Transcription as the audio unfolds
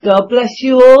God bless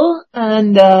you all.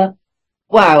 And,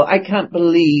 wow, I can't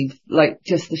believe,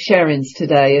 just the sharings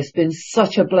today. It's been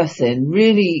such a blessing,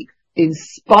 really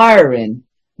inspiring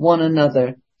one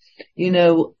another. You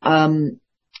know,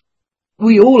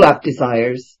 we all have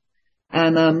desires.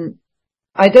 And,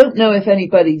 I don't know if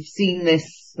anybody's seen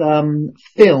this,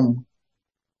 film.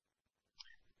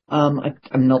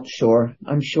 I'm not sure.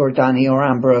 I'm sure Danny or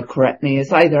Amber will correct me.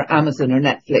 It's either Amazon or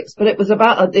Netflix, but it was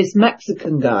about this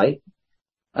Mexican guy,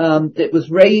 that was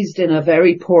raised in a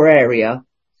very poor area,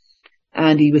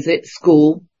 and he was at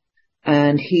school,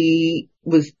 and he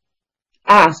was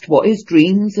asked what his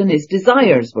dreams and his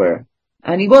desires were.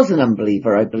 And he was an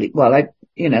unbeliever, I believe. Well, it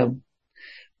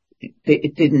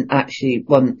didn't actually,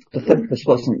 the focus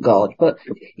wasn't God, but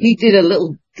he did a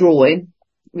little drawing.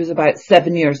 He was about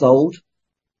 7 years old,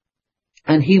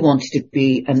 and he wanted to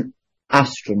be an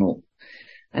astronaut.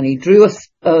 And he drew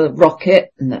a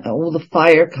rocket and all the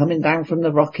fire coming down from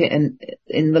the rocket and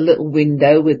in the little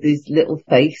window with his little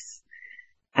face.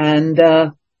 And,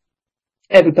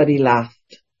 everybody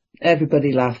laughed.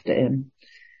 Everybody laughed at him.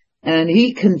 And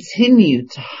he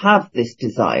continued to have this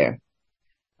desire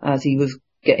as he was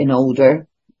getting older.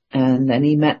 And then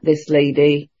he met this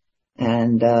lady,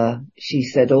 and, she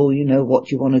said, "Oh, what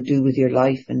do you want to do with your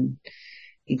life?" And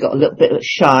he got a little bit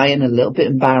shy and a little bit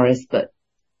embarrassed, but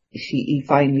he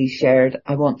finally shared,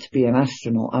 "I want to be an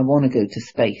astronaut. I want to go to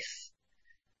space."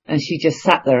 And she just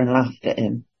sat there and laughed at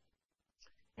him.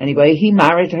 Anyway, he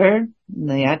married her, and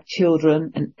they had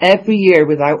children, and every year,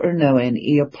 without her knowing,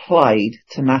 he applied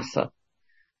to NASA.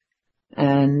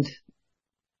 And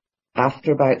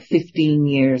after about 15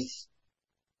 years,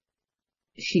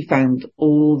 she found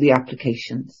all the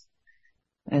applications.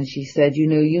 And she said, you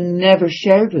never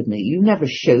shared with me. You never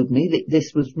showed me that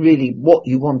this was really what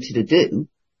you wanted to do.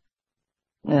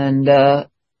 And,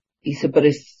 he said, but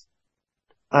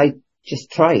I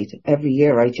just tried. Every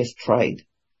year I just tried.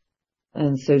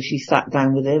 And so she sat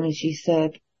down with him and she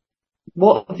said,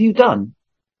 "What have you done?"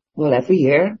 "Well, every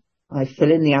year I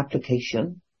fill in the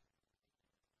application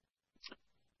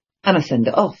and I send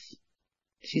it off."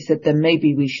 She said, "Then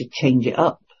maybe we should change it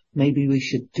up. Maybe we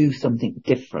should do something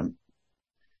different."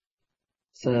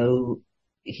 So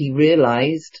he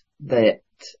realized that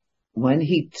when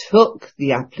he took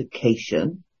the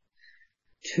application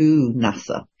to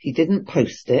NASA, he didn't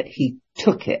post it, he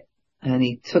took it, and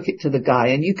he took it to the guy,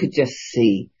 and you could just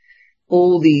see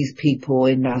all these people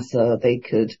in NASA. They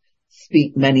could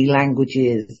speak many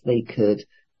languages, they could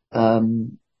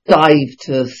dive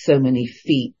to so many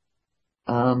feet,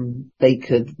 they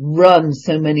could run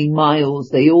so many miles,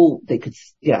 they could,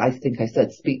 I think I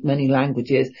said speak many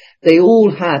languages. They all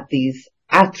had these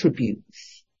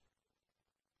attributes.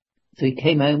 So he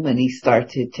came home and he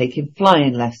started taking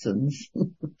flying lessons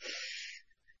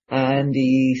and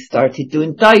he started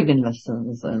doing diving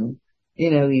lessons, and,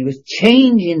 he was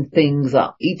changing things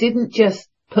up. He didn't just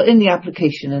put in the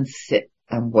application and sit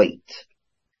and wait.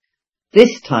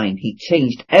 This time he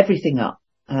changed everything up,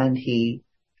 and he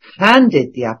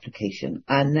handed the application,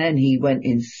 and then he went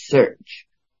in search,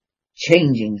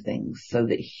 changing things so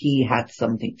that he had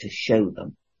something to show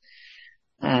them.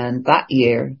 And that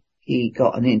year he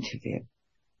got an interview,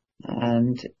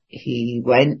 and he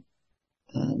went,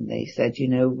 and they said,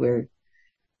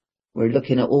 we're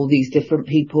looking at all these different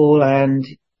people, and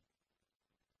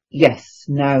yes,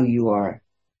 now you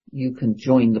can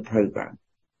join the program.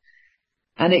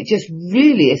 And it just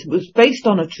really, it was based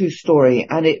on a true story,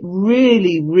 and it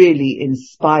really, really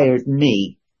inspired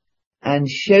me and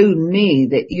showed me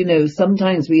that,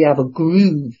 sometimes we have a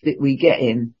groove that we get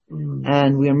in,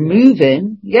 and we're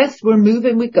moving. Yes, we're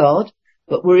moving with God,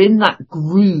 but we're in that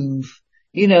groove,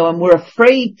 and we're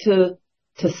afraid to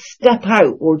step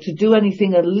out or to do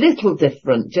anything a little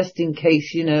different, just in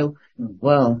case, I'm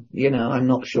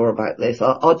not sure about this.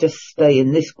 I'll just stay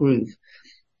in this groove.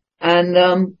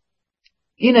 And,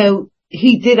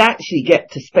 he did actually get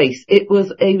to space. It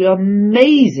was an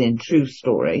amazing true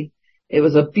story. It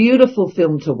was a beautiful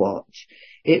film to watch.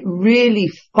 It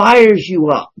really fires you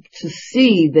up to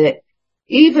see that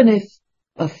even if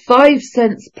a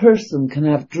 5-cent person can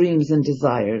have dreams and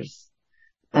desires,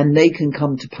 and they can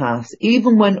come to pass,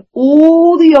 even when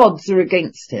all the odds are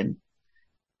against him,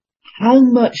 how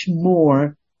much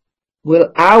more will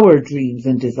our dreams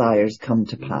and desires come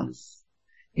to pass?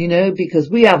 Because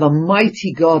we have a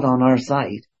mighty God on our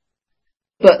side.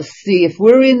 But see, if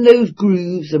we're in those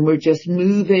grooves and we're just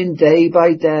moving day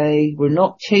by day, we're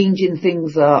not changing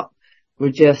things up,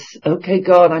 we're just, okay,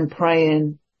 God, I'm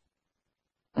praying,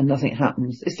 and nothing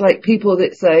happens. It's like people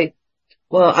that say,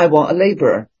 well, I want a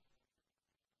labourer.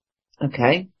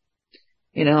 Okay.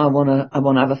 I want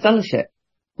to have a fellowship.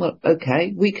 Well,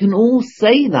 okay, we can all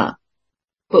say that,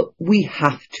 but we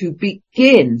have to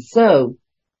begin. So,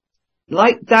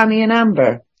 like Danny and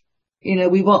Amber,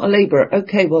 we want a labourer.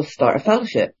 Okay, we'll start a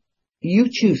fellowship. You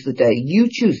choose the day, you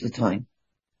choose the time.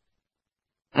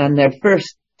 And their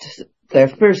first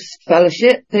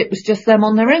fellowship, it was just them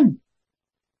on their own.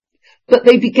 But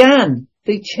they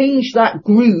changed that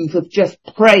groove of just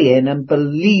praying and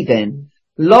believing.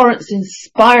 Lawrence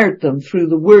inspired them through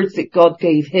the words that God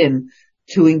gave him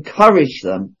to encourage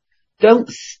them. Don't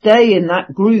stay in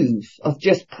that groove of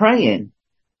just praying.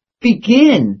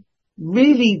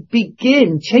 Really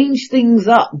begin, change things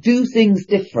up, do things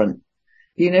different.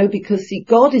 Because see,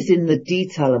 God is in the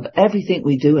detail of everything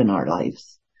we do in our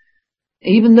lives.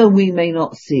 Even though we may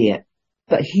not see it,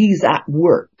 but he's at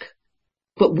work.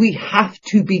 But we have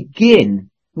to begin.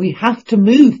 We have to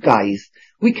move, guys.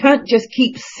 We can't just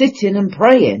keep sitting and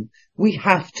praying. We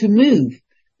have to move.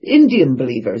 Indian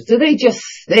believers, do they just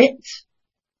sit?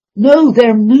 No,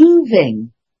 they're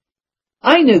moving.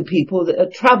 I know people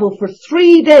that travel for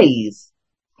 3 days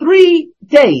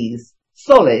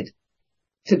solid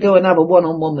to go and have a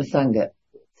one-on-one with Sangat.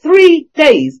 3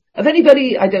 days. If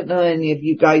anybody, I don't know any of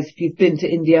you guys, if you've been to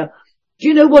India, do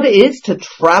you know what it is to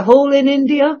travel in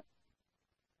India?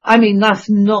 I mean, that's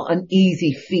not an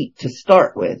easy feat to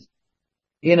start with,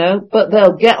 but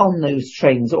they'll get on those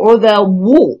trains or they'll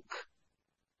walk.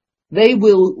 They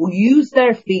will use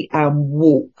their feet and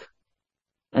walk.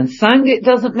 And Sangat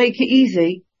doesn't make it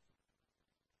easy,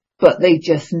 but they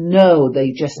just know,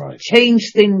 they just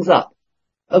change things up.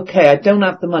 Okay, I don't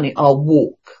have the money, I'll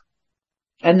walk.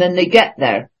 And then they get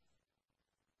there.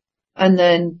 And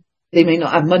then they may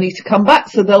not have money to come back,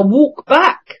 so they'll walk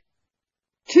back.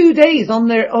 2 days on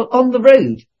the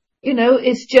road.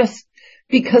 It's just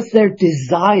because their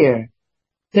desire,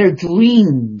 their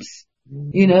dreams,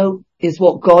 is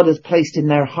what God has placed in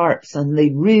their hearts, and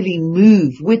they really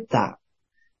move with that.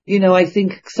 I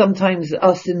think sometimes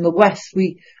us in the West,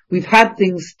 we've had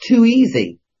things too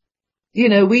easy.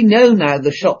 We know now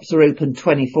the shops are open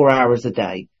 24 hours a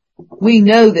day. We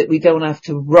know that we don't have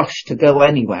to rush to go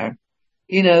anywhere.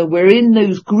 We're in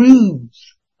those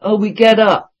grooves. Oh, we get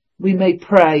up, we may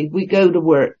pray, we go to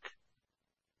work.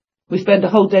 We spend a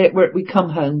whole day at work, we come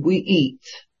home, we eat.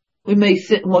 We may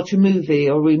sit and watch a movie,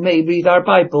 or we may read our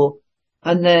Bible,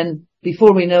 and then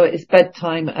before we know it, it's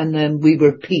bedtime, and then we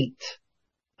repeat.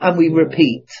 And we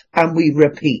repeat, and we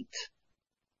repeat.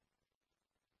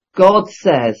 God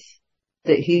says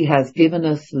that he has given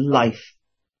us life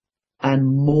and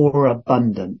more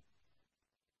abundant.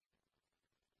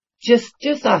 Just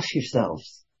ask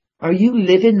yourselves, are you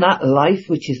living that life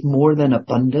which is more than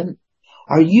abundant?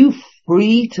 Are you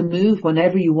free to move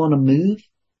whenever you want to move?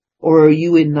 Or are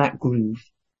you in that groove?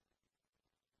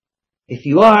 If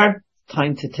you are,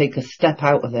 time to take a step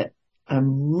out of it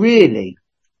and really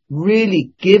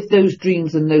give those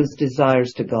dreams and those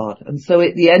desires to God. And so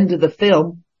at the end of the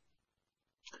film,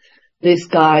 this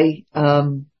guy,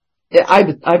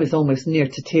 I was almost near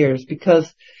to tears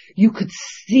because you could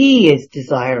see his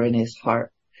desire in his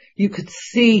heart. You could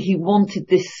see he wanted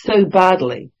this so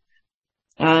badly.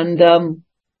 And,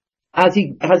 as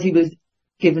he was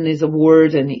given his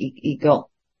award and he got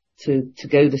to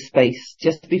go to space,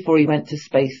 just before he went to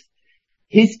space,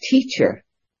 his teacher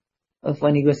of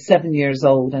when he was 7 years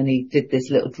old and he did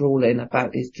this little drawing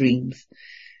about his dreams,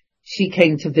 she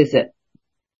came to visit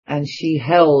and she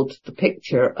held the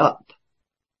picture up,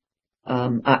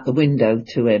 at the window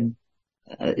to him,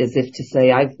 as if to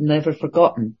say, I've never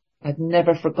forgotten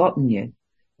you,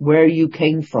 where you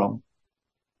came from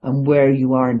and where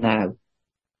you are now.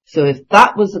 So if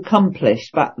that was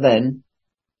accomplished back then,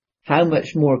 how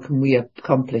much more can we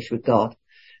accomplish with God?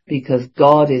 Because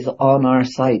God is on our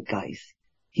side, guys.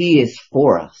 He is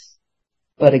for us.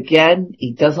 But again,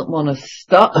 he doesn't want us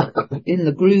stuck in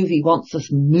the groove. He wants us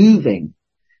moving,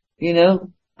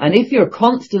 And if you're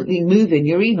constantly moving,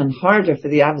 you're even harder for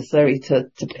the adversary to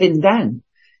pin down.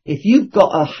 If you've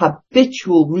got a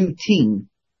habitual routine,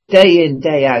 day in,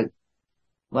 day out,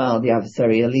 well, the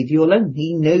adversary will leave you alone.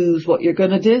 He knows what you're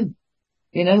going to do.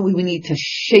 We need to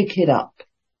shake it up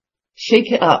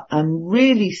and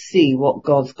really see what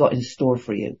God's got in store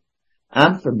for you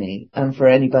and for me and for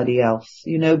anybody else,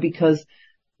 because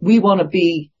we want to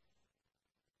be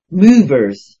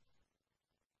movers.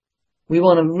 We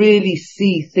want to really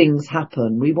see things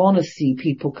happen. We want to see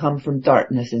people come from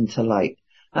darkness into light.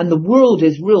 And the world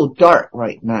is real dark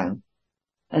right now.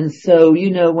 And so,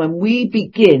 when we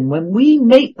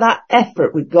make that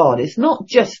effort with God, it's not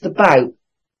just about,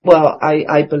 well,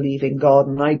 I believe in God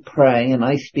and I pray and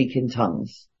I speak in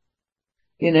tongues.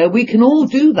 We can all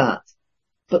do that.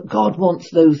 But God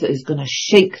wants those that is going to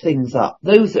shake things up,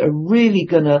 those that are really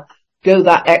going to go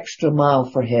that extra mile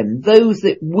for him, those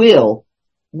that will,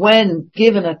 when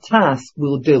given a task,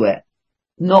 will do it,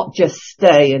 not just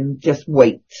stay and just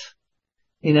wait.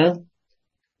 You know,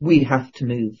 we have to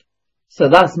move. So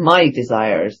that's my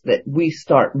desire, is that we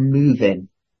start moving,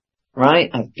 right?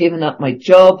 I've given up my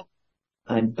job.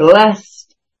 I'm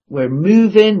blessed. We're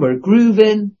moving, we're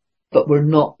grooving, but we're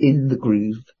not in the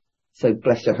groove. So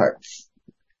bless your hearts.